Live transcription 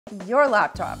Your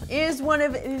laptop is one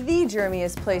of the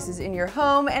germiest places in your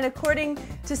home, and according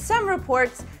to some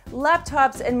reports,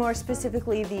 laptops, and more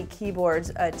specifically the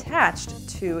keyboards attached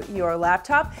to your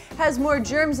laptop, has more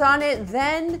germs on it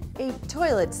than a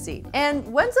toilet seat. And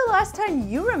when's the last time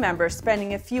you remember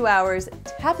spending a few hours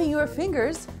tapping your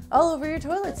fingers all over your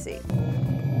toilet seat?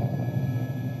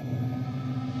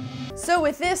 So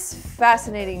with this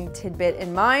fascinating tidbit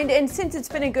in mind, and since it's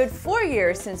been a good 4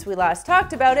 years since we last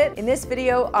talked about it, in this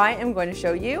video I am going to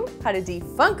show you how to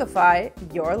defunkify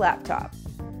your laptop.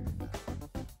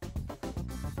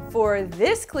 For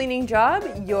this cleaning job,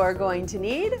 you're going to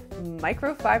need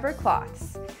microfiber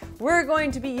cloths. We're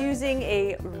going to be using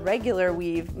a regular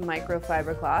weave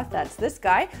microfiber cloth, that's this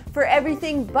guy, for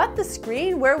everything but the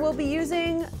screen, where we'll be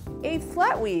using a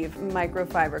flat weave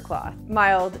microfiber cloth.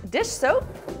 Mild dish soap.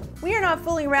 We are not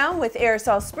fooling around with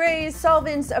aerosol sprays,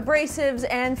 solvents, abrasives,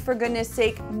 and for goodness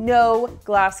sake, no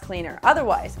glass cleaner.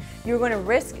 Otherwise, you're going to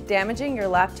risk damaging your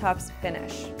laptop's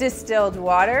finish. Distilled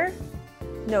water,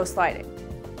 no sliding.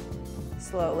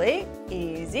 Slowly,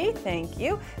 easy, thank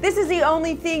you. This is the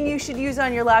only thing you should use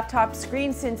on your laptop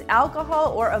screen, since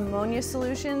alcohol or ammonia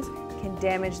solutions can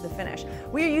damage the finish.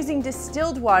 We are using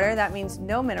distilled water, that means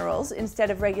no minerals,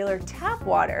 instead of regular tap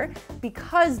water,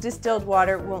 because distilled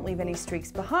water won't leave any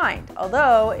streaks behind.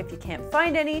 Although, if you can't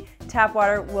find any, tap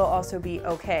water will also be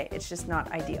okay. It's just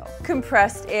not ideal.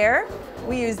 Compressed air.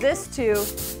 We use this to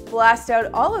blast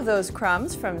out all of those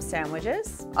crumbs from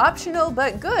sandwiches. Optional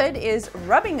but good is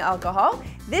rubbing alcohol.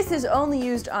 This is only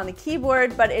used on the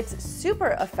keyboard, but it's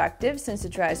super effective since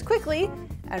it dries quickly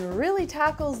and really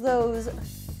tackles those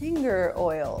finger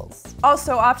oils.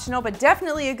 Also optional, but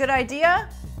definitely a good idea,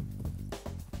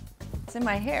 it's in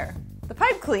my hair, the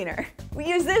pipe cleaner. We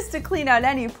use this to clean out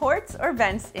any ports or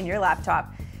vents in your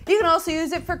laptop. You can also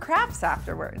use it for crafts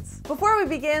afterwards. Before we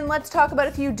begin, let's talk about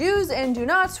a few do's and do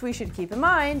nots we should keep in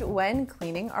mind when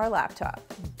cleaning our laptop.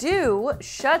 Do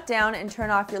shut down and turn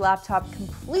off your laptop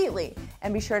completely,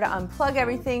 and be sure to unplug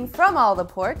everything from all the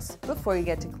ports before you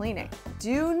get to cleaning.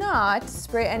 Do not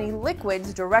spray any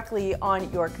liquids directly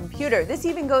on your computer. This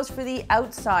even goes for the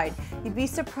outside. You'd be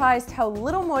surprised how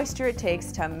little moisture it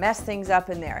takes to mess things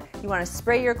up in there. You want to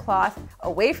spray your cloth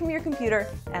away from your computer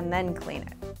and then clean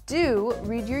it. Do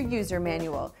read your user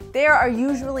manual. There are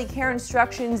usually care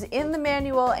instructions in the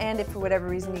manual, and if for whatever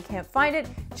reason you can't find it,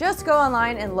 just go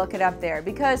online and look it up there,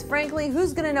 because frankly,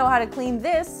 who's gonna know how to clean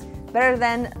this better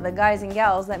than the guys and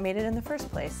gals that made it in the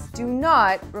first place? Do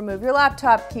not remove your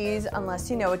laptop keys unless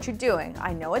you know what you're doing.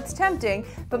 I know it's tempting,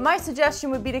 but my suggestion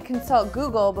would be to consult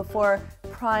Google before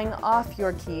prying off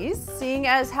your keys, seeing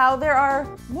as how there are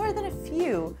more than a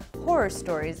few horror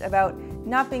stories about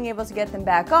not being able to get them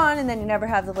back on, and then you never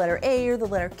have the letter A or the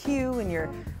letter Q and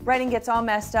your writing gets all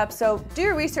messed up. So do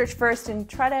your research first and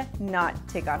try to not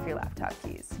take off your laptop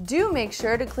keys. Do make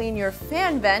sure to clean your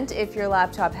fan vent if your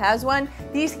laptop has one.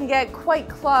 These can get quite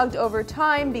clogged over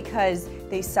time because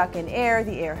they suck in air,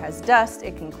 the air has dust,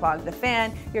 it can clog the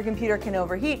fan, your computer can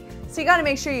overheat, so you gotta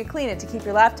make sure you clean it to keep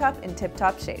your laptop in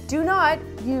tip-top shape. Do not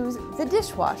use the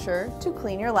dishwasher to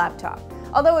clean your laptop.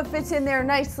 Although it fits in there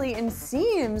nicely and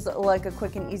seems like a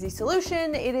quick and easy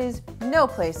solution, it is no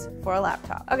place for a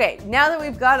laptop. Okay, now that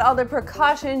we've got all the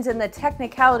precautions and the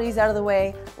technicalities out of the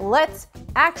way, let's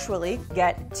actually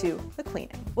get to the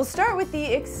cleaning. We'll start with the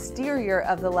exterior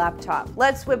of the laptop.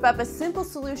 Let's whip up a simple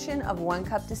solution of 1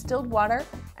 cup distilled water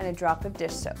and a drop of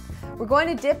dish soap. We're going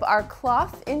to dip our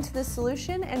cloth into the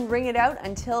solution and wring it out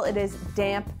until it is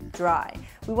damp dry.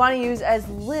 We want to use as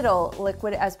little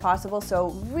liquid as possible, so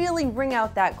really wring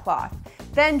out that cloth.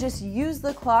 Then just use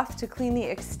the cloth to clean the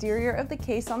exterior of the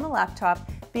case on the laptop,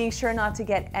 being sure not to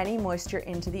get any moisture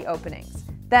into the openings.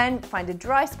 Then find a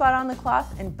dry spot on the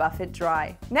cloth and buff it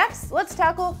dry. Next, let's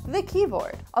tackle the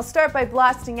keyboard. I'll start by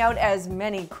blasting out as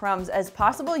many crumbs as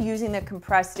possible using the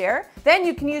compressed air. Then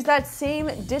you can use that same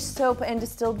dish soap and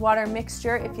distilled water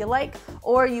mixture if you like,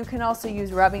 or you can also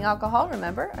use rubbing alcohol.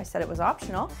 Remember, I said it was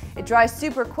optional. It dries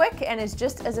super quick and is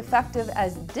just as effective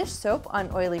as dish soap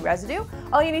on oily residue.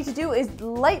 All you need to do is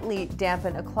lightly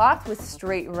dampen a cloth with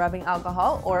straight rubbing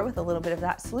alcohol or with a little bit of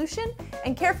that solution,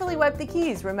 and carefully wipe the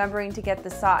keys, remembering to get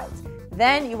the sides.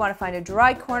 Then you want to find a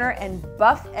dry corner and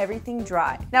buff everything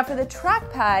dry. Now for the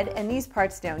trackpad and these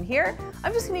parts down here,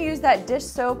 I'm just going to use that dish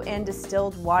soap and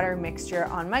distilled water mixture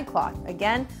on my cloth.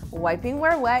 Again, wiping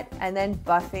where wet and then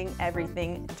buffing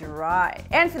everything dry.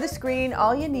 And for the screen,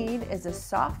 all you need is a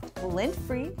soft,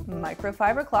 lint-free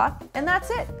microfiber cloth, and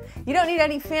that's it. You don't need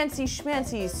any fancy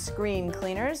schmancy screen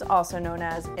cleaners, also known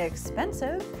as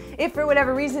expensive. If for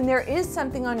whatever reason there is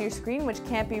something on your screen which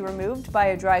can't be removed by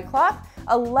a dry cloth,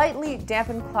 A lightly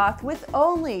dampened cloth with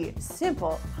only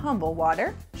simple, humble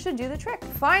water should do the trick.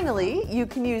 Finally, you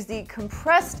can use the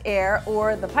compressed air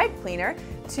or the pipe cleaner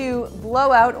to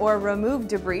blow out or remove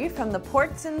debris from the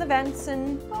ports and the vents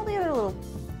and all the other little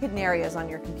hidden areas on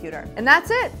your computer. And that's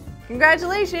it.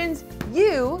 Congratulations,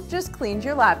 you just cleaned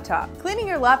your laptop. Cleaning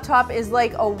your laptop is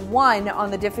like a 1 on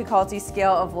the difficulty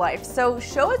scale of life, so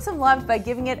show it some love by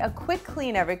giving it a quick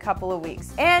clean every couple of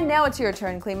weeks. And now it's your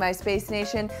turn, Clean My Space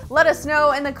Nation. Let us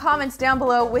know in the comments down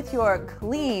below with your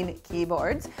clean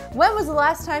keyboards. When was the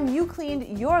last time you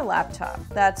cleaned your laptop?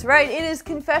 That's right, it is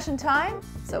confession time,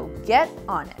 so get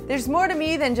on it. There's more to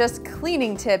me than just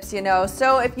cleaning tips, you know,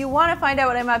 so if you want to find out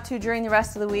what I'm up to during the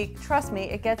rest of the week, trust me,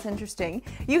 it gets interesting.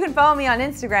 You can follow me on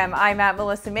Instagram. I'm at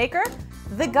Melissa Maker.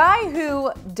 The guy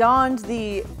who donned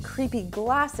the creepy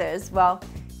glasses, well,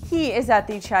 he is at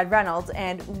the Chad Reynolds,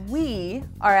 and we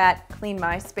are at Clean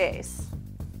My Space.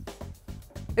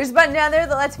 There's a button down there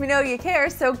that lets me know you care,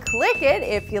 so click it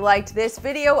if you liked this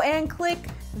video, and click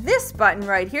this button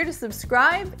right here to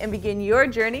subscribe and begin your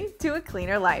journey to a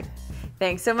cleaner life.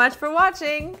 Thanks so much for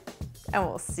watching, and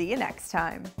we'll see you next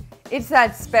time. It's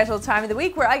that special time of the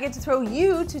week where I get to throw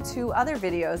you to 2 other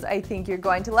videos I think you're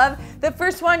going to love. The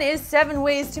first one is 7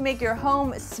 ways to make your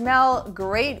home smell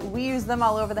great. We use them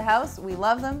all over the house. We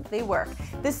love them. They work.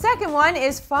 The second one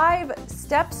is 5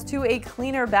 steps to a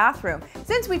cleaner bathroom.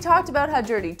 Since we talked about how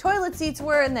dirty toilet seats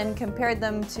were and then compared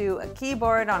them to a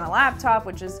keyboard on a laptop,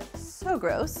 which is so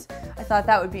gross, I thought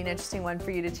that would be an interesting one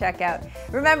for you to check out.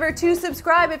 Remember to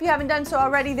subscribe if you haven't done so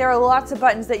already. There are lots of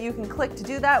buttons that you can click to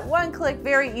do that. One click,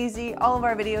 very easy. All of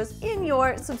our videos in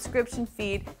your subscription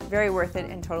feed. Very worth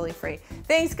it and totally free.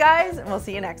 Thanks guys, and we'll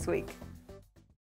see you next week.